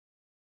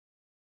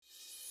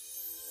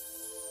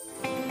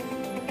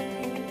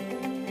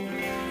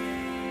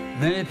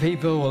Many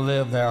people will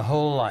live their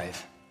whole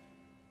life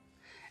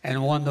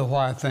and wonder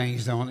why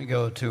things don't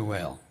go too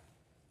well.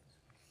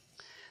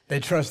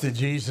 They trusted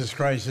Jesus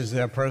Christ as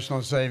their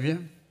personal Savior,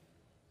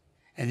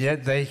 and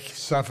yet they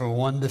suffer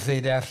one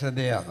defeat after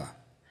the other.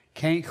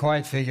 Can't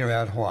quite figure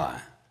out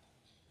why.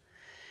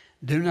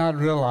 Do not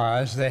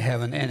realize they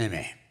have an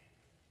enemy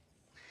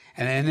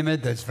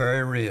that's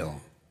very real,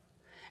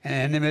 an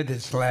enemy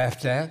that's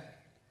laughed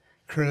at,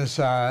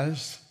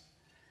 criticized,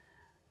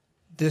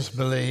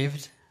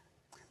 disbelieved,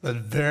 but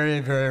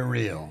very, very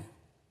real,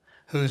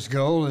 whose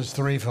goal is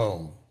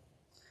threefold: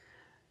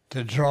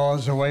 to draw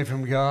us away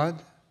from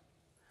God,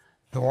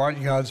 thwart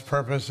God's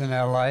purpose in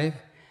our life,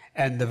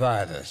 and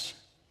divide us.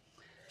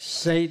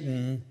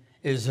 Satan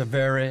is a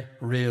very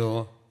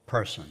real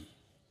person.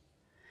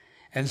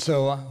 And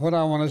so what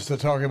I want us to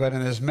talk about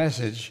in this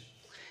message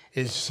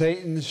is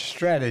Satan's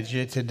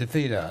strategy to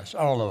defeat us,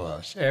 all of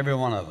us, every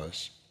one of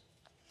us.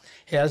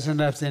 He hasn't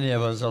left any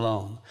of us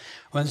alone.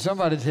 When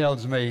somebody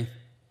tells me,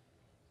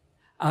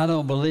 I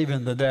don't believe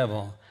in the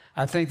devil,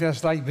 I think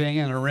that's like being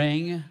in a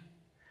ring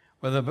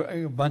with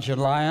a bunch of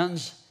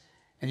lions,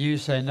 and you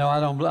say, no, I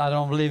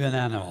don't believe in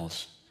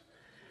animals.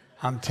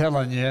 I'm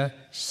telling you,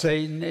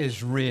 Satan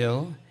is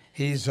real.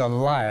 He's a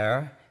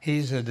liar.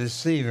 He's a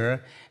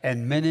deceiver,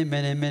 and many,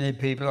 many, many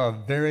people are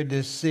very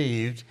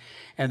deceived,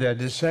 and their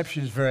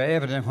deception is very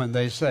evident when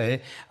they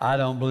say, I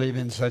don't believe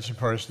in such a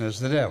person as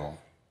the devil.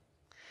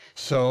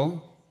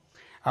 So,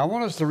 I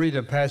want us to read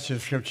a passage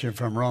of Scripture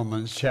from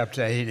Romans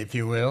chapter 8, if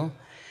you will,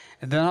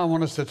 and then I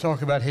want us to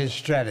talk about his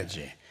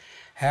strategy.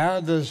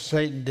 How does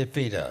Satan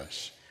defeat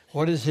us?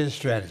 What is his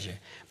strategy?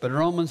 But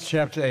Romans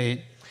chapter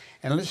 8,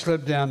 and let's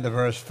slip down to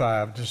verse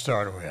 5 to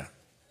start with.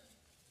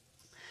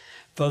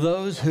 For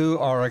those who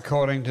are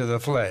according to the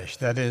flesh,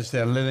 that is,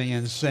 they're living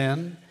in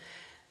sin,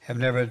 have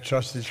never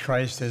trusted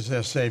Christ as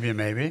their Savior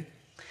maybe,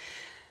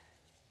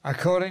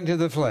 according to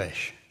the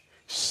flesh,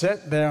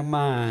 set their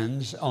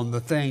minds on the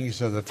things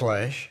of the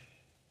flesh.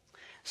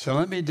 So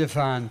let me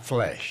define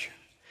flesh.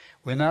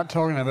 We're not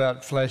talking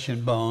about flesh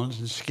and bones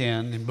and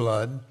skin and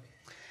blood.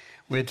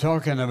 We're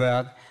talking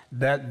about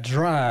that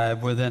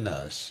drive within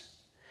us.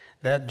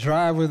 That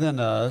drive within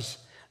us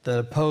that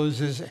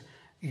opposes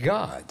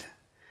God.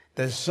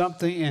 There's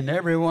something in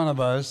every one of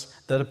us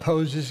that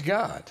opposes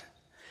God.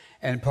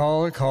 And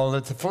Paul called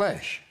it the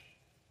flesh.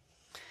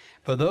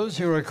 For those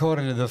who are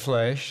according to the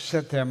flesh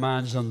set their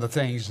minds on the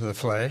things of the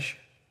flesh.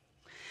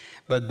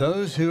 But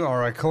those who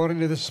are according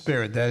to the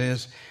Spirit, that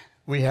is,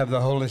 we have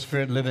the Holy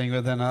Spirit living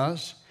within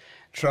us,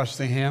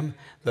 trusting Him,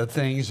 the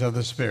things of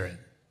the Spirit.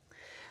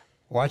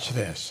 Watch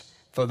this.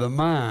 For the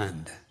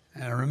mind,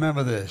 and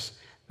remember this,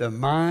 the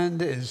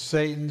mind is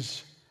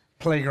Satan's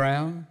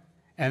playground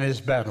and his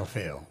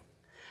battlefield.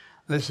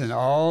 Listen,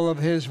 all of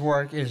his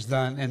work is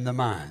done in the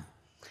mind.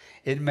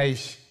 It may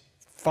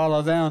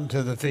follow down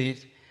to the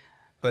feet,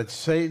 but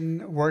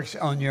Satan works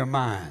on your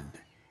mind.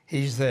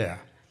 He's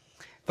there.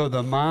 For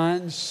the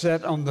mind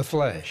set on the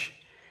flesh,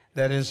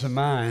 that is the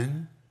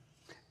mind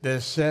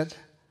that's set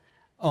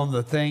on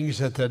the things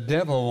that the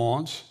devil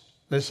wants,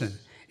 listen,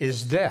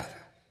 is death.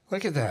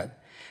 Look at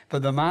that. For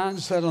the mind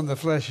set on the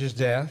flesh is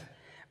death,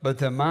 but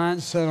the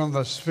mind set on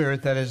the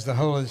Spirit, that is the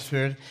Holy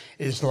Spirit,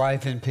 is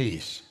life and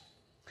peace.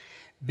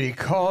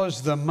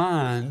 Because the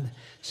mind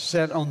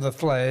set on the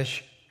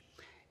flesh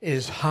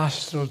is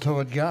hostile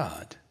toward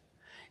God.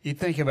 You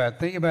think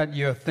about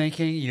your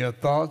thinking, your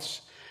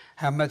thoughts,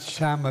 how much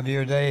time of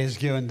your day is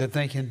given to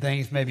thinking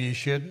things maybe you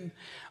shouldn't,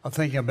 or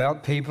thinking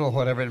about people,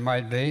 whatever it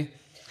might be.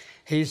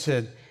 He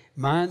said,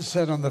 mind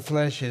set on the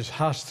flesh is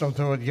hostile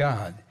toward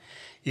God.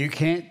 You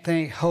can't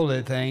think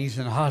holy things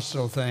and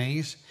hostile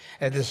things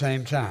at the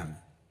same time.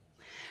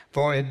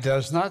 For it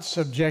does not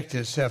subject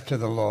itself to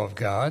the law of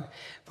God,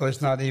 for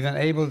it's not even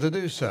able to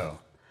do so.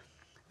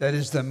 That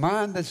is, the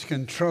mind that's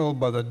controlled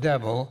by the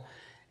devil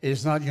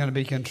is not going to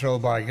be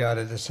controlled by God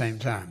at the same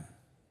time.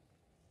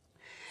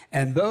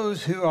 And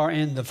those who are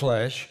in the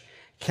flesh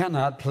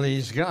cannot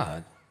please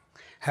God.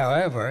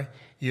 However,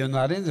 you're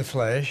not in the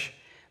flesh,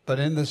 but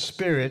in the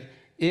Spirit,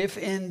 if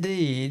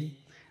indeed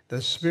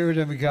the Spirit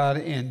of God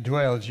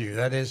indwells you.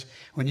 That is,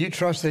 when you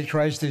trust that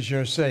Christ is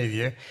your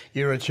Savior,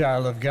 you're a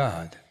child of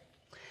God.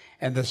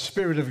 And the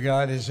Spirit of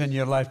God is in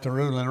your life to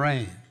rule and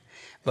reign.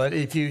 But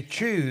if you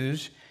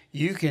choose,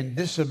 you can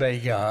disobey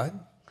God.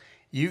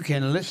 You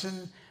can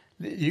listen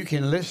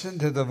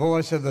to the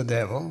voice of the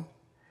devil.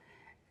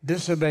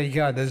 Disobey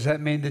God. Does that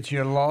mean that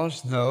you're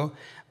lost? No,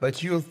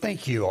 but you'll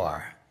think you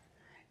are.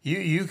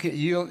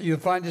 You'll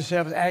find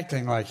yourself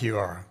acting like you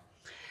are.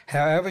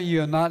 However,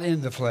 you're not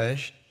in the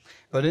flesh,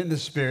 but in the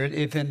Spirit,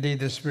 if indeed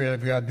the Spirit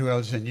of God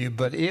dwells in you.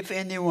 But if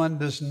anyone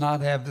does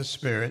not have the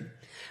Spirit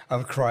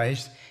of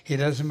Christ, he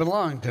doesn't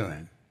belong to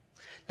him.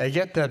 Now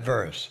get that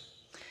verse.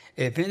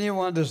 If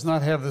anyone does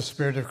not have the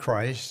Spirit of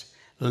Christ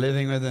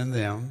living within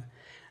them,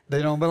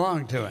 they don't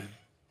belong to him.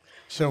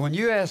 So when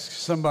you ask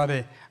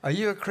somebody, are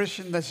you a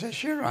Christian? They say,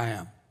 sure I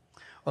am.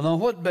 Well, on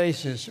what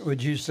basis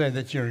would you say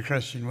that you're a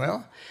Christian?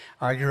 Well,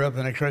 I grew up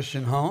in a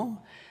Christian home.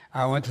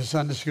 I went to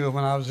Sunday school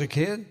when I was a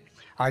kid.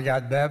 I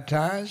got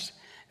baptized,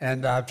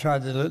 And I've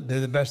tried to do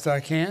the best I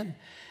can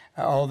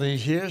all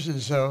these years.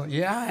 And so,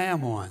 yeah, I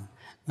am one.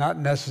 Not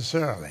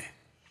necessarily.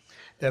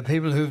 There are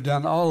people who've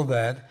done all of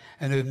that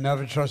and who've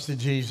never trusted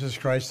Jesus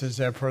Christ as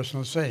their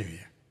personal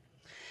Savior.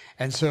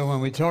 And so when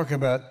we talk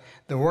about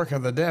the work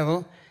of the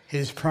devil,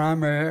 his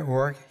primary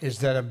work is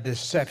that of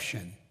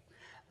deception,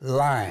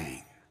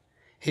 lying.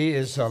 He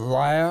is a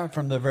liar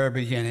from the very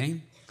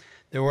beginning.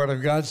 The Word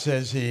of God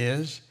says he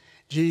is.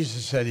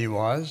 Jesus said he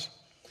was.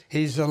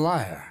 He's a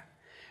liar.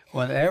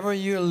 Whenever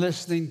you're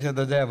listening to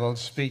the devil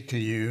speak to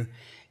you,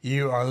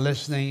 you are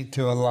listening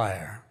to a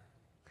liar.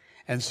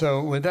 And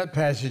so with that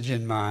passage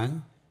in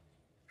mind,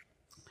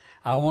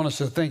 I want us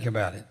to think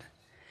about it.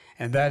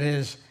 And that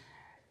is,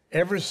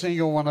 every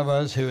single one of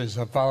us who is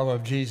a follower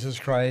of Jesus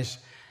Christ,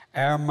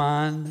 our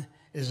mind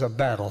is a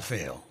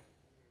battlefield.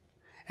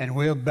 And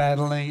we're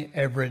battling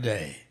every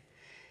day.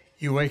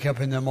 You wake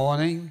up in the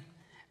morning,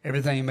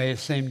 everything may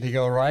seem to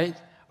go right,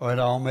 or it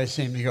all may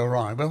seem to go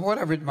wrong. But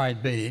whatever it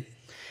might be,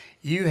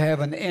 you have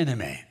an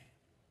enemy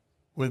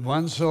with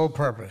one sole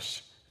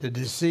purpose, to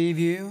deceive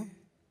you,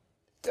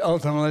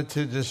 ultimately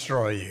to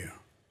destroy you,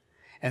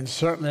 and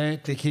certainly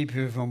to keep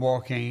you from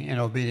walking in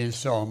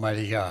obedience to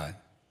Almighty God.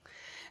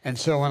 And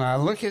so when I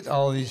look at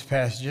all these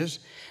passages,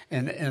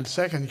 in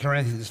 2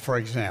 Corinthians, for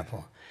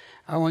example,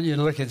 I want you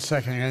to look at 2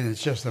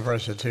 Corinthians, just a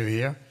verse or two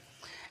here,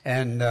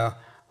 and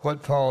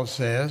what Paul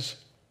says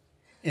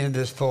in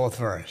this 4th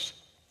verse.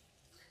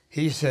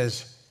 He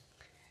says,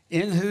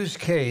 in whose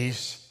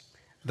case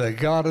the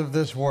God of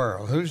this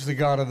world, who's the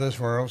God of this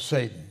world?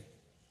 Satan,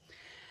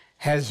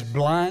 has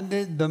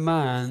blinded the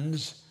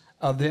minds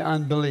of the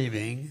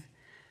unbelieving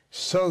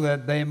so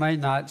that they may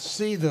not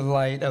see the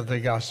light of the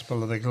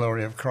gospel of the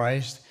glory of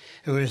Christ,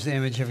 who is the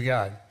image of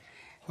God.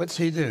 What's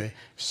he doing?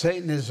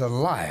 Satan is a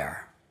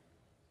liar.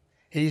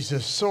 He's the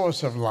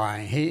source of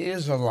lying. He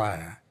is a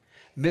liar,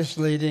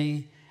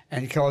 misleading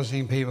and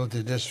causing people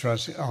to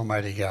distrust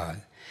Almighty God.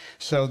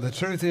 So the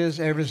truth is,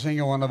 every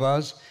single one of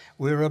us,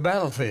 we're a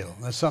battlefield.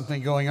 There's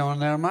something going on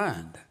in our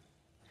mind.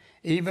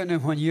 Even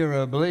when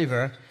you're a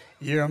believer,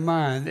 your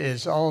mind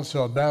is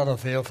also a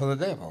battlefield for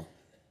the devil.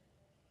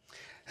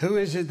 Who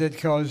is it that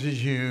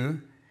causes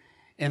you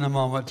in a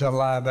moment to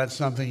lie about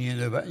something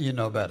you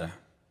know better,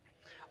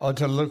 or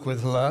to look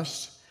with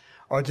lust,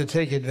 or to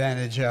take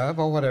advantage of,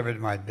 or whatever it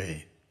might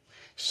be?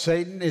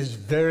 Satan is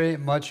very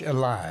much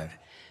alive.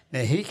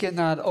 Now, he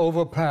cannot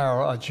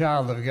overpower a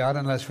child of God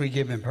unless we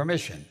give him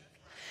permission,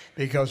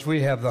 because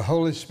we have the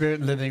Holy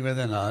Spirit living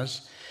within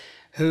us,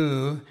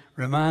 who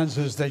reminds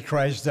us that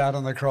Christ died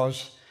on the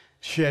cross,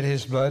 shed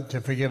his blood to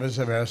forgive us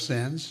of our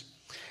sins,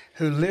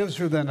 who lives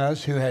within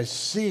us, who has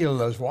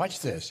sealed us.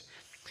 Watch this.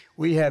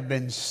 We have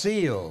been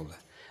sealed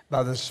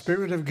by the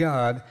Spirit of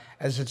God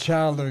as a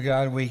child of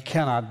God. We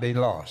cannot be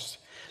lost.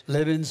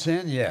 Live in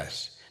sin?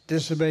 Yes.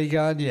 Disobey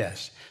God?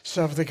 Yes.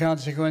 Suffer the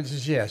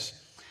consequences? Yes.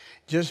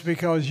 Just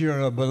because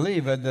you're a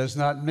believer does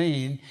not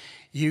mean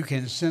you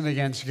can sin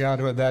against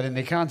God without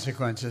any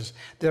consequences.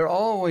 There are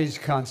always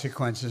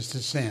consequences to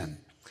sin.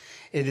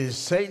 It is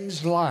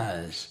Satan's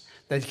lies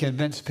that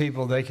convince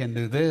people they can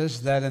do this,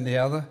 that, and the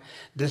other,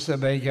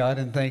 disobey God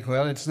and think,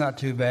 well, it's not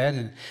too bad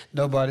and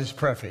nobody's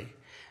perfect.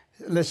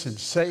 Listen,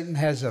 Satan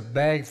has a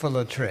bag full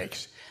of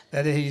tricks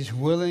that he's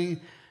willing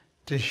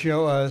to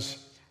show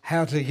us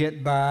how to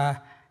get by,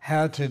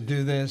 how to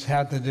do this,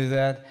 how to do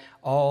that,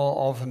 all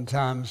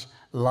oftentimes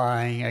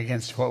lying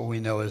against what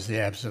we know is the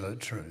absolute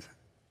truth.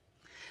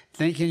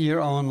 Think in your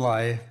own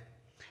life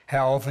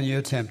how often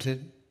you're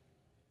tempted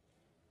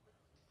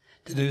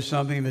to do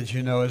something that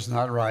you know is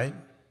not right,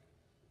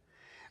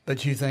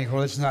 but you think,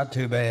 well, it's not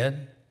too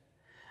bad.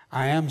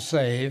 I am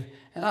saved.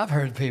 And I've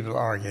heard people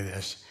argue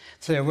this.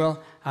 Say,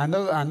 well, I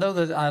know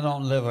that I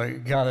don't live a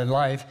godly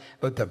life,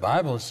 but the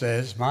Bible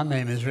says my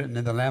name is written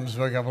in the Lamb's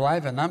Book of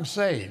Life and I'm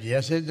saved.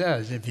 Yes, it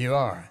does, if you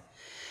are.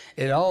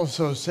 It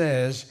also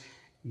says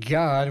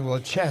God will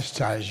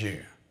chastise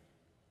you.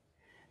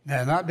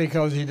 Now, not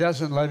because he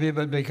doesn't love you,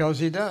 but because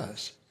he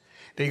does.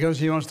 Because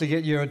he wants to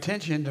get your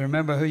attention to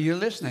remember who you're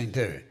listening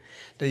to.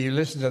 Do you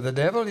listen to the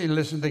devil or do you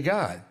listen to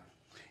God?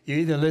 You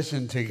either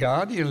listen to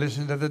God or you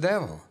listen to the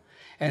devil.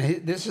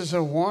 And this is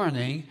a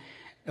warning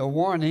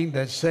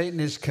that Satan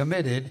is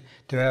committed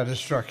to our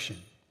destruction.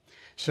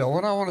 So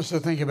what I want us to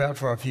think about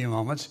for a few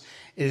moments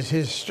is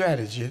his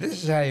strategy.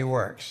 This is how he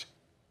works.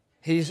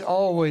 He's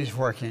always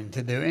working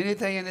to do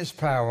anything in his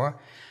power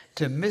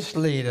to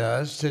mislead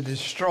us, to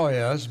destroy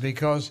us,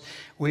 because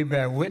we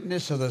bear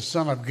witness of the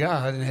Son of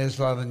God and his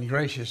love and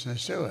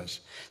graciousness to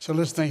us. So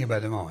let's think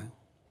about it a moment.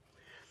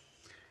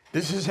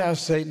 This is how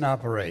Satan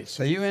operates.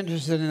 Are you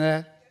interested in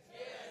that?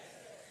 Yes.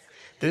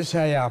 This is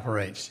how he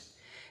operates.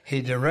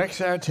 He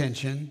directs our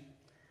attention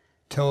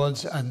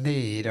towards a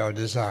need or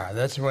desire.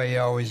 That's the way he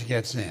always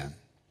gets in.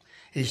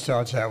 He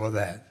starts out with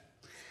that.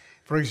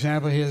 For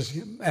example, here's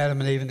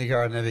Adam and Eve in the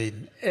Garden of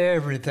Eden.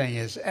 Everything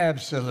is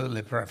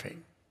absolutely perfect.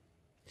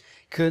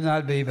 Could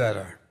not be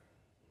better.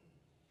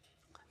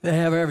 They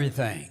have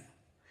everything.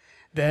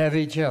 They have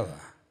each other.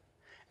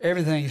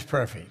 Everything's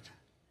perfect.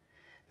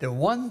 The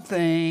one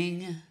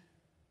thing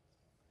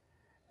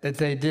that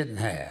they didn't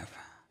have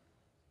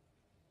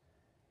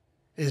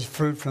is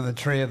fruit from the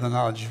tree of the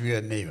knowledge of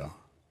good and evil.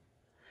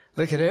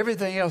 Look at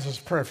everything else is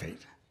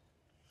perfect.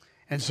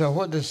 And so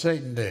what does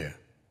Satan do?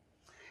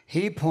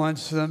 He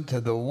points them to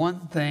the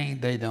one thing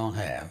they don't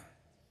have.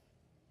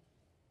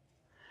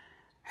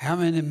 How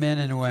many men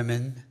and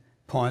women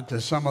point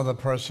to some other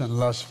person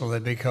lustfully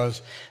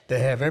because they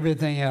have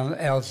everything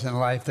else in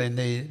life they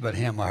need but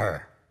him or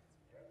her?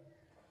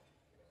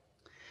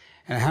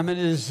 And how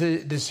many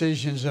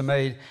decisions are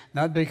made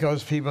not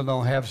because people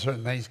don't have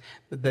certain things,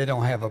 but they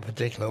don't have a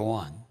particular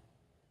one?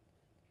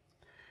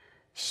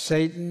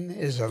 Satan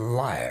is a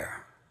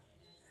liar.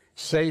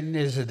 Satan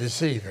is a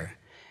deceiver.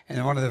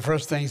 And one of the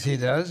first things he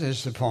does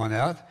is to point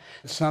out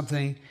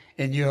something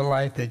in your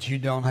life that you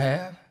don't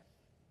have.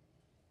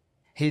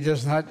 He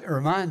does not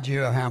remind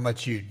you of how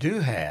much you do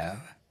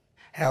have,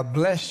 how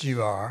blessed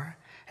you are,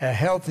 how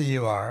healthy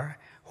you are,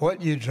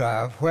 what you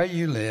drive, where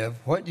you live,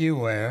 what you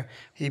wear.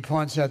 He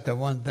points out the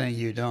one thing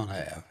you don't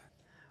have.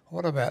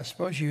 What about,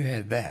 suppose you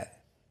had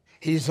that?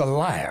 He's a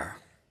liar.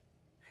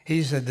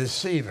 He's a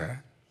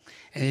deceiver.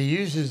 And he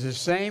uses the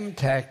same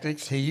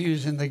tactics he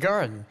used in the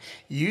garden.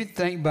 You'd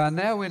think by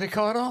now we'd have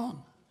caught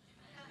on.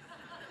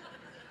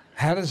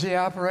 How does he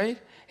operate?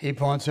 He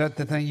points out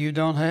the thing you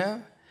don't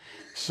have,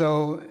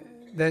 so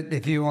that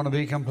if you want to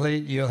be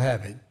complete, you'll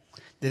have it.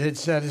 Did it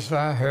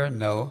satisfy her?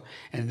 No,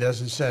 and it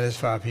doesn't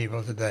satisfy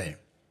people today.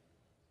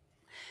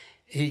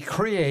 He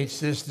creates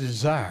this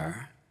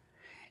desire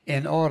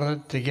in order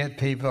to get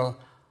people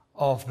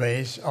off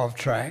base, off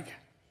track.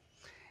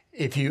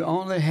 If you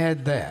only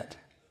had that,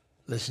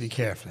 listen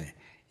carefully,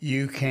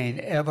 you can't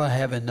ever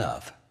have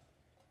enough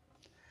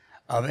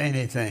of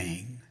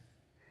anything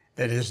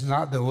that is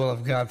not the will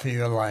of God for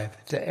your life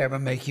to ever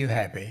make you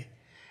happy,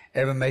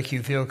 ever make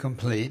you feel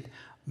complete,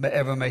 but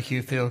ever make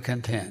you feel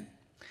content.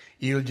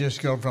 You'll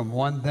just go from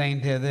one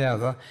thing to the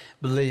other,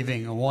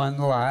 believing one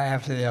lie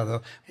after the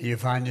other, and you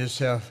find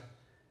yourself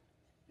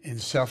in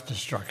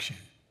self-destruction.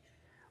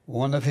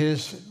 One of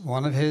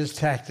his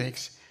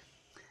tactics,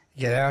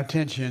 get our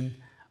attention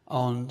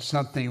on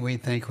something we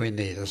think we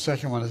need. The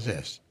second one is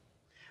this.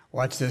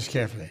 Watch this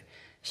carefully.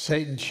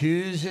 Satan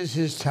chooses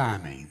his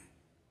timing.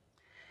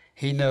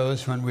 He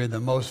knows when we're the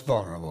most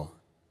vulnerable.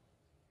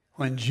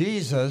 When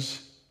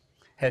Jesus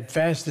had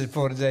fasted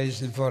 40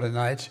 days and 40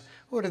 nights,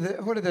 what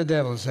did the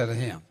devil say to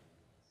him?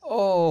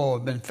 Oh,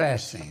 I've been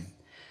fasting,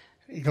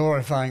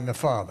 glorifying the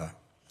Father.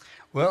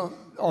 Well,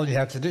 all you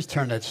have to do is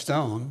turn that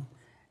stone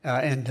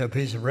into a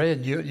piece of bread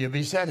and you'll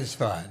be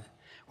satisfied,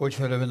 which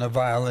would have been a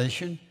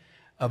violation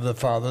of the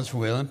Father's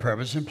will and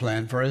purpose and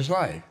plan for his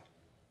life.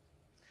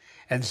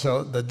 And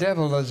so the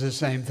devil does the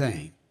same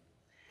thing.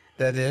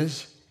 That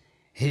is,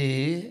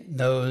 he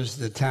knows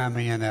the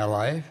timing in our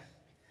life.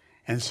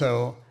 And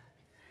so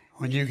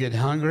when you get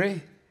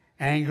hungry,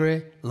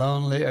 angry,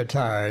 lonely, or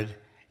tired,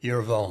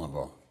 you're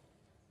vulnerable.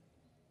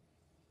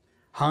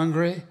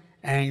 Hungry,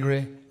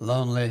 angry,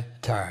 lonely,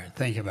 tired.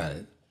 Think about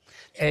it.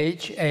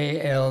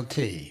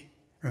 H-A-L-T.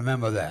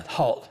 Remember that.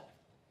 Halt.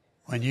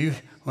 When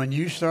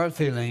you start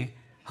feeling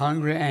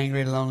hungry,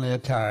 angry, lonely, or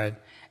tired,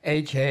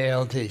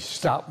 H-A-L-T.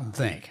 Stop and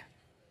think.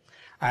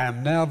 I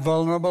am now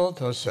vulnerable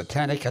to a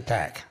satanic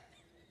attack.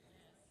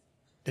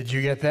 Did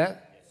you get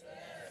that?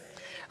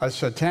 A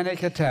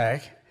satanic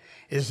attack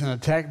is an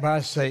attack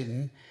by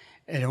Satan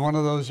in one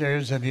of those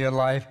areas of your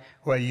life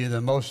where you're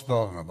the most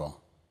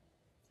vulnerable.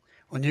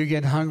 When you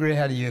get hungry,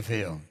 how do you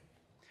feel?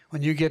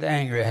 When you get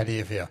angry, how do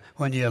you feel?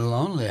 When you're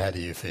lonely, how do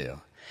you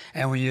feel?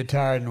 And when you're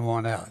tired and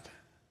worn out.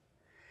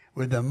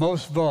 We're the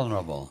most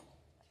vulnerable.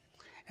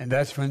 And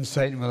that's when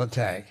Satan will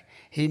attack.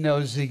 He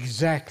knows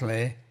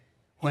exactly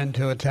when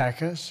to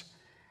attack us,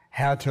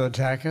 how to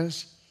attack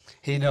us.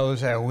 He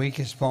knows our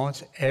weakest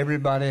points.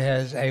 Everybody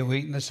has a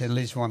weakness, at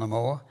least one or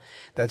more.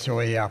 That's the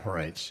way he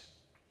operates.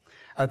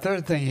 A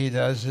third thing he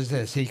does is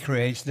this. He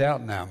creates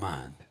doubt in our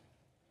mind.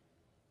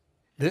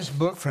 This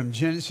book from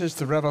Genesis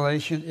to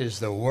Revelation is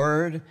the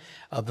Word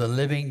of the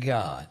living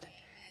God.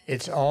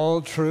 It's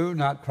all true,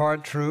 not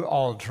part true,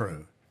 all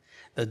true.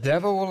 The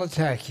devil will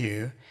attack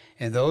you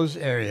in those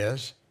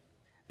areas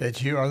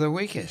that you are the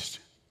weakest.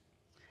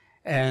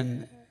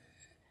 And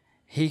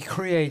he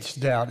creates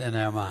doubt in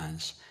our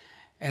minds.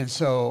 And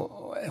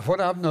so what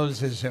I've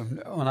noticed is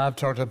when I've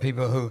talked to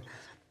people who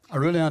are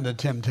really under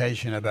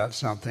temptation about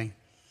something,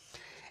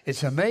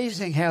 it's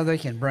amazing how they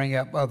can bring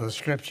up other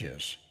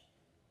scriptures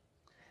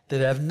that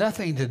have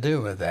nothing to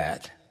do with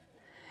that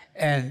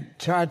and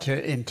try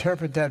to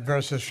interpret that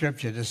verse of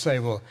scripture to say,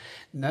 well,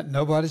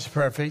 nobody's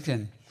perfect,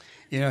 and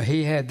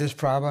he had this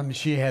problem,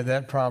 she had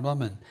that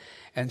problem,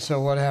 and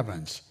so what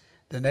happens?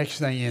 The next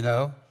thing you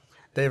know,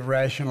 they've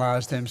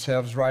rationalized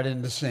themselves right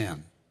into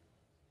sin.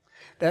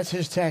 That's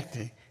his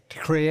tactic, to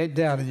create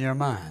doubt in your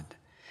mind.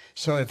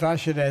 So if I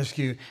should ask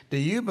you, do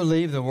you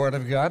believe the Word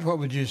of God? What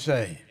would you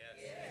say?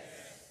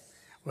 Yes.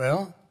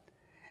 Well,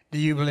 do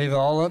you believe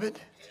all of it?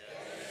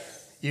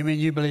 Yes. You mean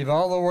you believe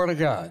all the Word of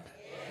God?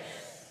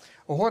 Yes.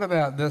 Well, what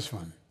about this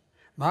one?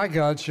 My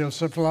God shall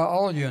supply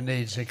all your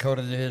needs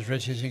according to his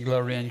riches and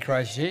glory in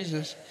Christ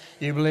Jesus.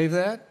 You believe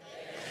that?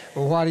 Yes.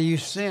 Well, why do you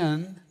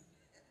sin?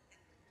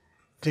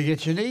 To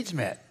get your needs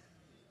met.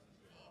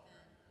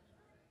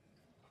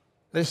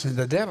 Listen,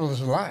 the devil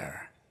is a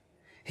liar.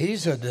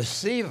 He's a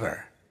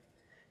deceiver.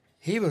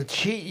 He will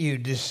cheat you,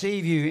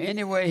 deceive you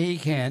any way he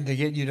can to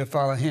get you to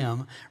follow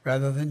him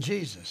rather than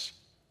Jesus.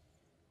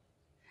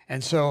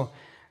 And so,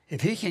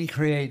 if he can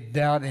create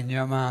doubt in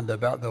your mind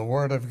about the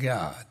Word of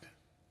God,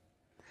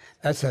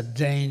 that's a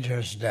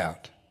dangerous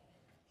doubt.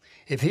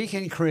 If he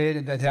can create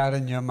a doubt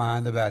in your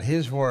mind about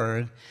his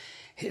Word,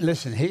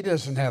 listen, he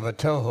doesn't have a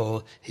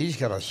toehold. He's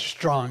got a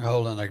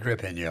stronghold and a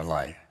grip in your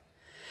life.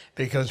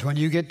 Because when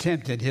you get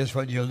tempted, here's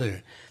what you'll do.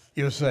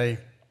 You'll say,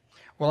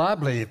 well, I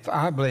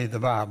believe the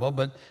Bible,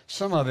 but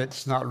some of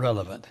it's not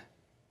relevant.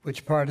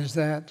 Which part is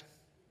that?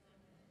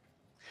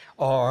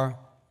 Or,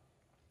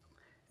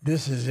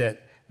 this is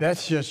it.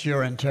 That's just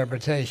your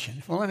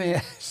interpretation. Well, let me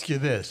ask you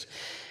this.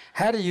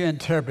 How do you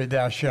interpret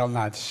thou shalt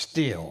not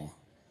steal?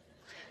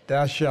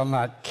 Thou shalt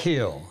not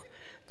kill.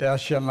 Thou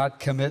shalt not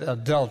commit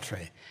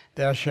adultery.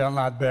 Thou shalt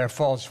not bear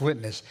false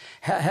witness.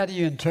 How do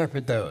you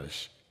interpret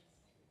those?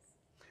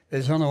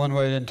 There's only one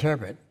way to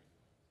interpret.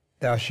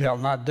 Thou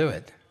shalt not do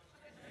it.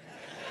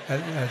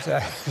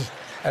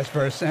 That's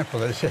very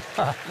simple, is it?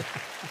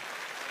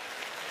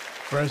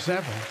 Very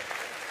simple.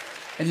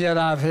 And yet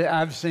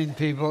I've seen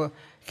people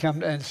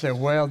come and say,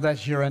 well,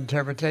 that's your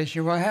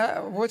interpretation.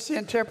 Well, what's the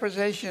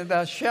interpretation of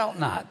thou shalt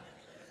not?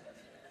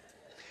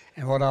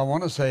 And what I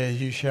want to say is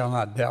you shall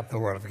not doubt the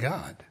Word of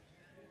God.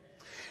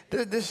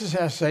 This is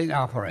how Satan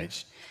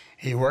operates.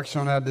 He works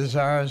on our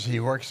desires. He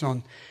works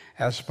on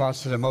our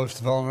spots that are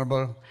most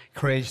vulnerable,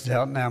 creates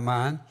doubt in our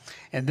mind.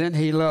 And then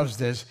he loves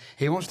this.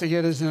 He wants to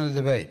get us in a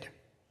debate.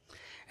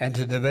 And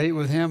to debate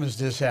with him is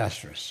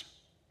disastrous.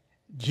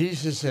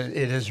 Jesus said,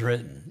 it is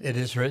written, it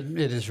is written,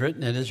 it is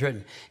written, it is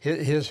written.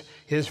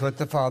 Here's what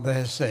the Father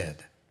has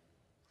said.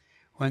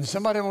 When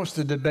somebody wants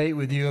to debate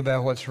with you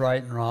about what's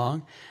right and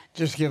wrong,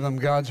 just give them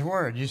God's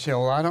Word. You say,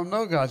 well, I don't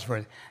know God's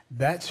Word.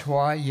 That's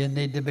why you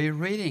need to be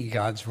reading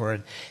God's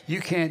Word. You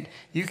can't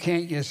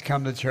just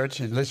come to church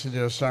and listen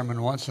to a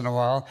sermon once in a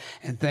while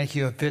and think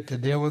you're fit to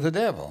deal with the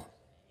devil.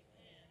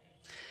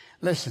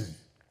 Listen,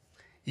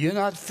 you're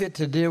not fit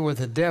to deal with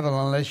the devil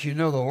unless you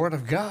know the Word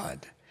of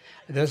God.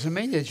 It doesn't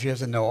mean that you have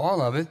to know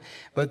all of it,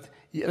 but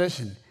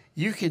listen,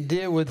 you can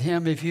deal with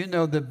him if you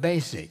know the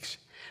basics.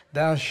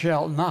 Thou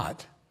shalt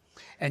not.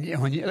 And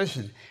when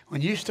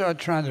you start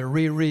trying to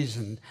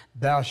re-reason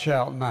thou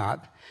shalt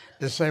not,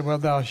 to say, well,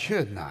 thou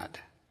should not.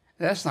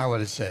 That's not what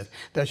it says.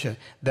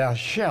 Thou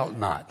shalt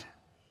not.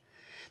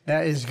 Now,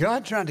 is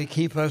God trying to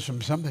keep us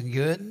from something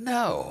good?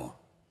 No.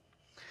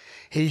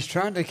 He's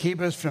trying to keep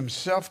us from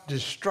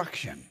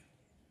self-destruction.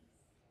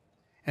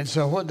 And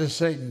so what does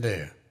Satan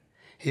do?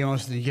 He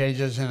wants to engage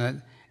us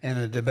in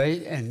a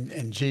debate,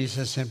 and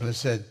Jesus simply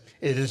said,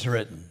 it is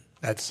written.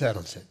 That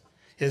settles it.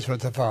 Here's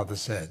what the Father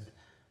said.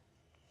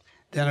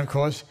 Then, of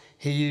course,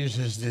 he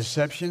uses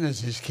deception as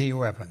his key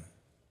weapon.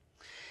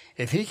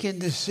 If he can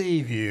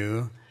deceive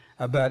you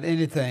about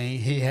anything,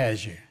 he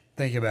has you.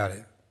 Think about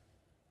it.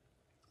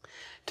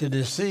 To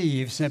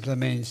deceive simply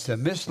means to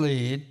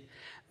mislead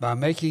by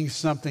making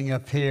something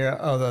appear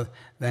other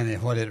than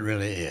what it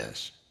really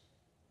is.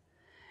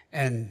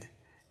 And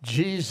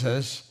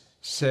Jesus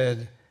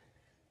said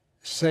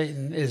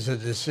Satan is a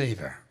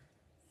deceiver.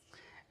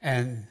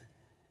 And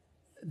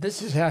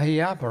this is how he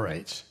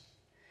operates.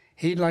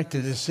 He'd like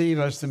to deceive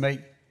us to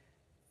make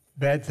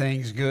bad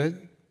things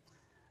good,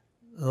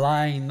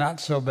 lying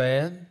not so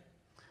bad,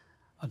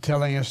 or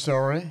telling a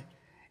story.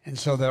 And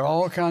so there are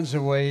all kinds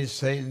of ways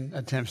Satan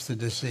attempts to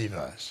deceive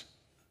us.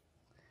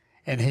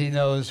 And he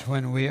knows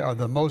when we are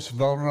the most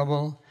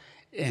vulnerable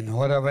in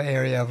whatever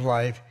area of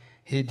life,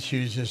 he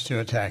chooses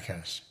to attack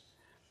us.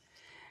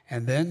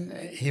 And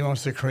then he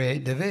wants to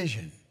create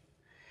division.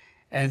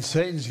 And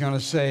Satan's going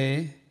to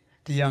say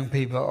to young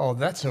people, oh,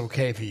 that's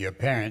okay for your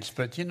parents,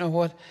 but you know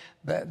what?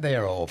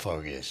 They're old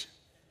fogies.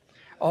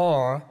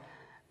 Or,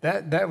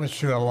 that was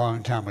true a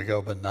long time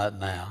ago, but not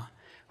now.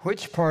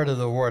 Which part of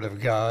the Word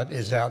of God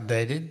is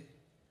outdated?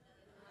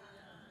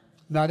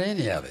 Not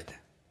any of it.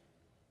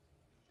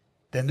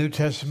 The New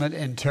Testament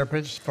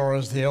interprets for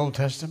us the Old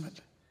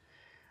Testament.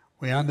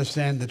 We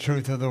understand the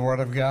truth of the Word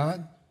of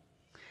God.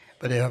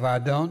 But if I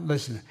don't,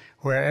 listen,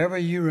 wherever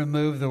you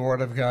remove the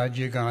Word of God,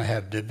 you're going to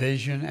have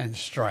division and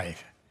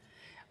strife,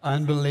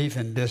 unbelief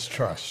and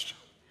distrust.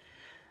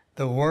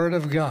 The Word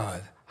of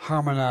God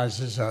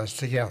harmonizes us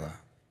together.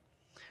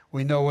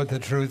 We know what the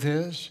truth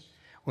is.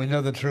 We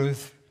know the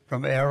truth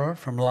from error,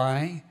 from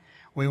lying.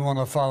 We want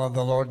to follow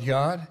the Lord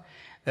God.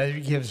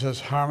 That gives us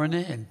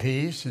harmony and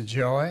peace and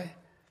joy.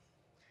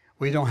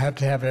 We don't have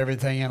to have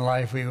everything in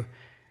life we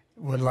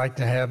would like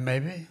to have,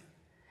 maybe.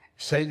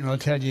 Satan will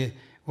tell you,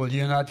 well,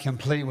 you're not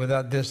complete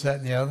without this, that,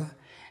 and the other.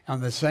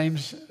 On the same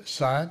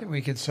side,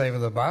 we could say, well,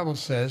 the Bible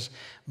says,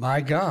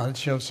 my God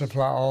shall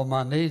supply all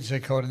my needs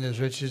according to his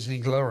riches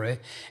and glory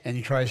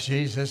in Christ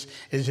Jesus.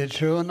 Is it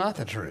true or not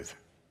the truth?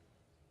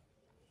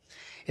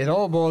 It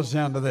all boils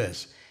down to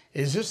this.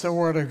 Is this the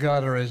Word of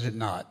God or is it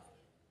not?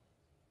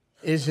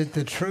 Is it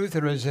the truth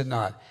or is it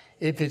not?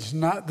 If it's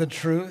not the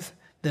truth,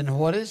 then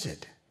what is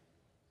it?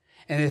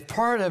 And if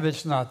part of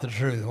it's not the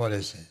truth, what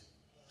is it?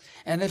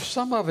 And if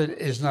some of it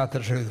is not the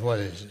truth, what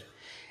is it?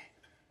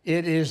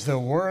 It is the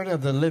word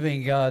of the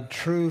living God,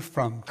 true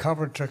from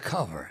cover to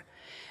cover.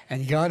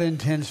 And God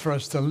intends for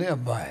us to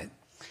live by it.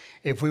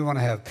 If we want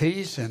to have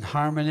peace and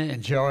harmony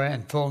and joy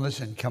and fullness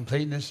and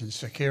completeness and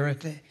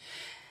security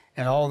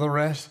and all the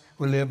rest,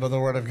 we live by the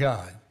word of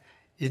God.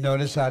 You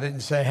notice I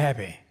didn't say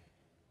happy,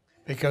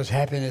 because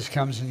happiness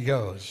comes and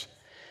goes.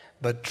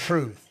 But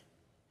truth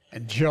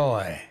and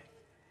joy,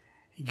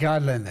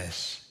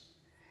 godliness.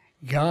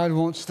 God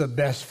wants the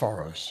best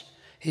for us.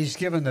 He's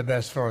given the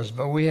best for us,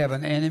 but we have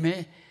an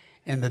enemy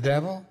in the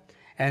devil,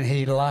 and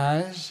he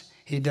lies.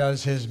 He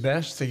does his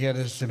best to get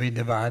us to be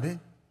divided.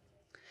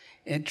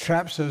 It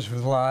traps us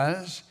with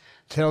lies,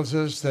 tells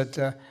us that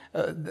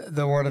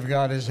the Word of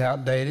God is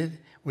outdated.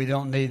 We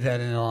don't need that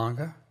any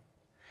longer.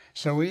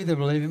 So we either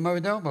believe him or we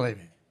don't believe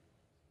him.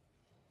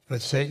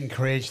 But Satan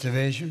creates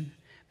division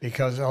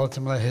because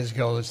ultimately his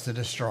goal is to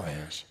destroy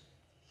us.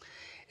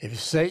 If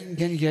Satan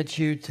can get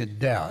you to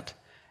doubt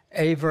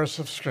a verse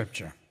of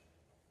Scripture,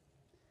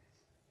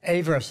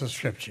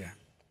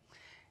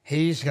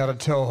 he's got a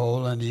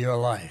toehold into your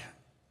life.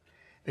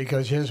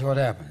 Because here's what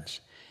happens.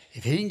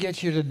 If he can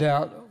get you to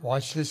doubt,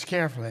 watch this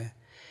carefully,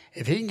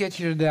 if he can get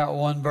you to doubt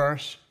one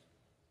verse,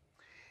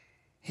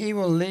 he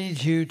will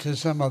lead you to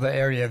some other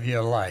area of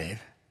your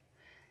life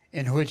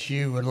in which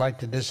you would like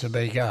to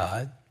disobey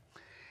God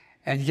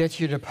and get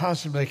you to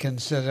possibly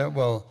consider,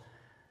 well,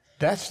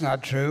 that's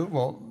not true.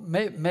 Well,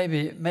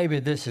 maybe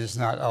this is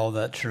not all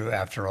that true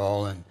after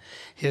all. And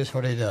here's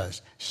what he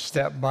does.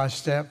 Step by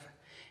step,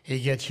 he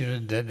gets you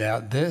to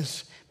doubt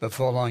this.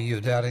 Before long,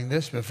 you're doubting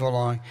this. Before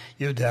long,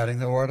 you're doubting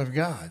the Word of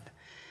God.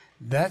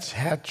 That's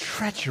how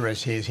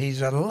treacherous he is.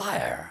 He's a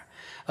liar,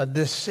 a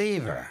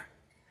deceiver.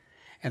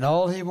 And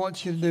all he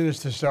wants you to do is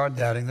to start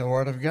doubting the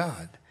Word of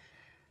God.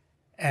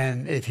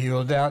 And if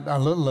you'll doubt a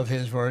little of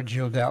his words,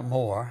 you'll doubt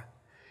more.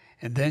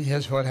 And then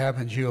here's what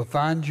happens. You'll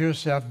find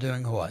yourself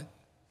doing what?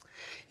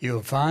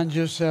 You'll find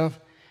yourself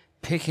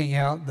picking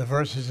out the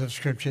verses of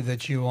Scripture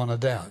that you want to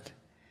doubt.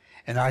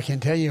 And I can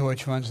tell you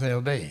which ones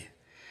they'll be.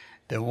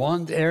 The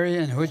one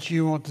area in which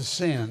you want to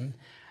sin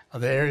are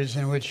the areas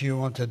in which you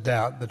want to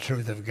doubt the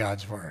truth of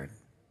God's Word.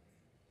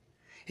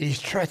 He's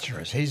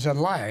treacherous. He's a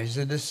liar. He's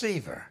a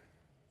deceiver.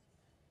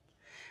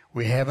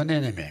 We have an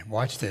enemy.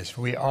 Watch this.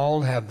 We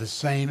all have the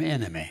same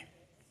enemy.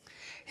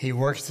 He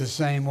works the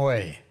same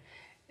way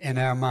in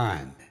our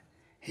mind.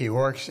 He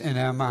works in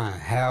our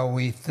mind, how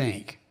we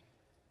think.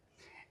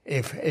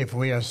 If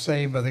we are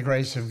saved by the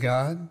grace of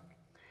God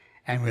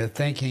and we're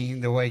thinking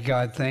the way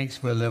God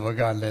thinks, we'll live a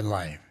godly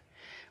life.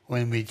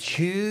 When we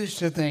choose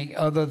to think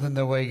other than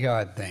the way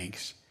God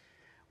thinks,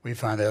 we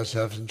find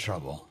ourselves in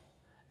trouble,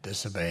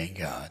 disobeying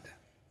God.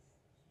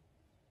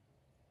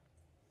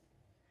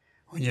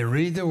 When you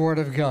read the Word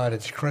of God,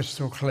 it's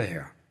crystal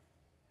clear.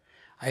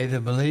 I either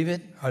believe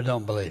it or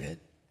don't believe it.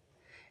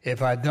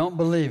 If I don't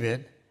believe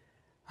it,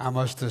 I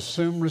must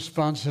assume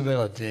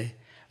responsibility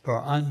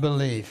for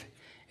unbelief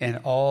in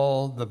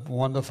all the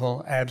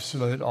wonderful,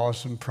 absolute,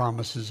 awesome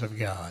promises of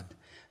God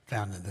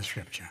found in the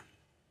Scripture.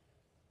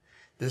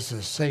 This is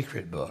a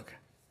sacred book,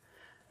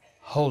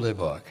 holy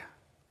book,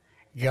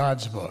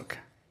 God's book.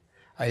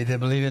 I either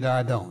believe it or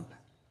I don't.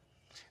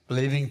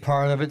 Believing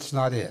part of it's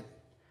not it.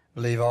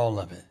 Believe all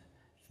of it.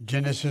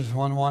 Genesis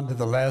 1:1 to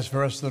the last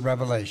verse of the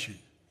Revelation.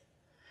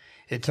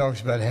 It talks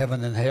about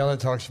heaven and hell. It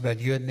talks about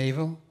good and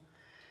evil.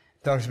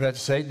 It talks about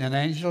Satan and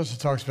angels. It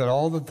talks about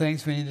all the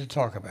things we need to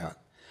talk about.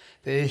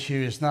 The issue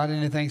is not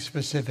anything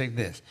specific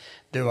this.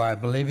 Do I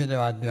believe it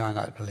or do I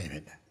not believe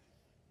it?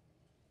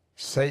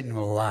 Satan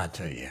will lie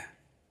to you.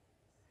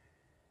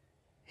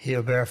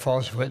 He'll bear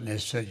false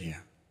witness to you.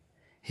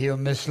 He'll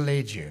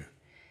mislead you.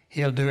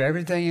 He'll do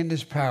everything in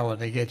his power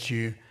to get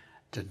you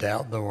to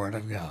doubt the Word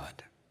of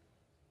God.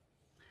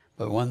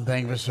 But one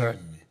thing for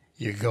certain,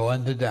 you're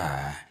going to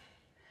die,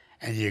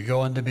 and you're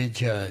going to be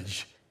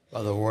judged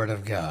by the Word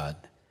of God.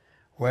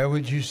 Where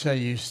would you say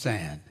you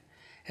stand?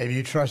 Have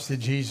you trusted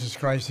Jesus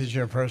Christ as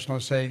your personal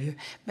Savior?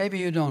 Maybe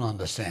you don't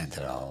understand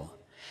it all.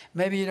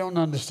 Maybe you don't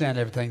understand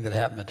everything that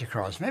happened at the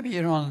cross. Maybe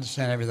you don't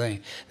understand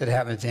everything that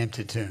happened at the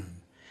empty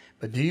tomb.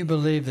 But do you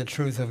believe the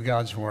truth of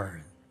God's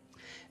Word?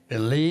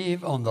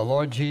 Believe on the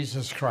Lord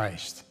Jesus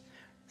Christ,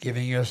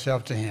 giving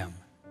yourself to Him,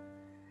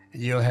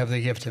 and you'll have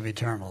the gift of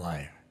eternal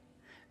life.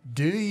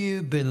 Do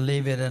you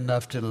believe it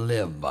enough to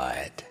live by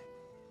it?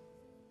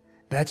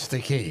 That's the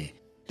key.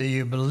 Do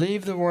you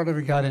believe the Word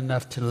of God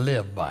enough to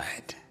live by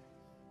it?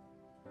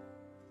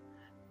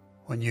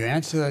 When you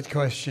answer that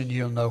question,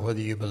 you'll know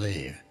whether you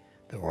believe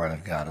the Word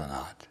of God or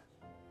not.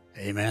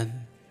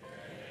 Amen?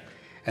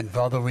 And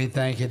Father, we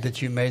thank you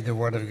that you made the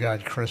Word of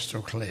God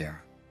crystal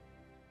clear.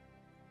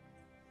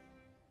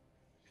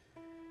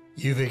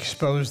 You've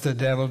exposed the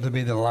devil to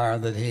be the liar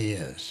that he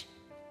is.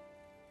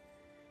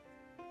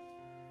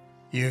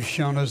 You've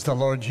shown us the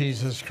Lord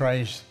Jesus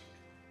Christ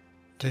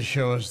to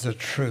show us the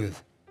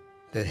truth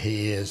that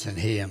he is and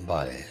he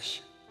embodies.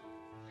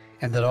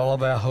 And that all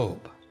of our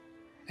hope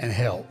and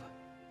help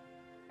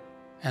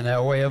and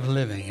our way of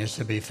living is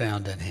to be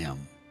found in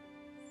him.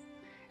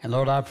 And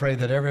Lord, I pray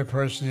that every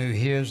person who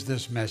hears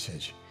this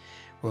message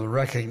will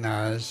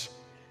recognize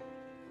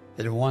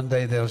that one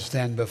day they'll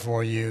stand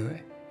before you,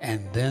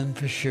 and then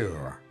for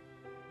sure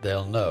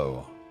they'll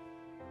know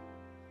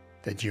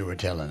that you were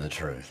telling the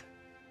truth.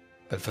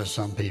 But for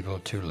some people,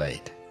 too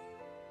late.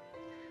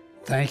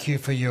 Thank you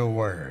for your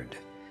word.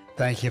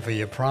 Thank you for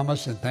your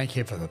promise, and thank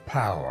you for the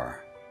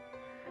power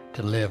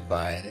to live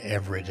by it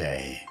every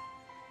day.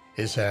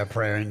 It's our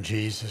prayer in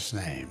Jesus'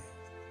 name.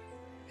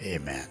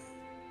 Amen.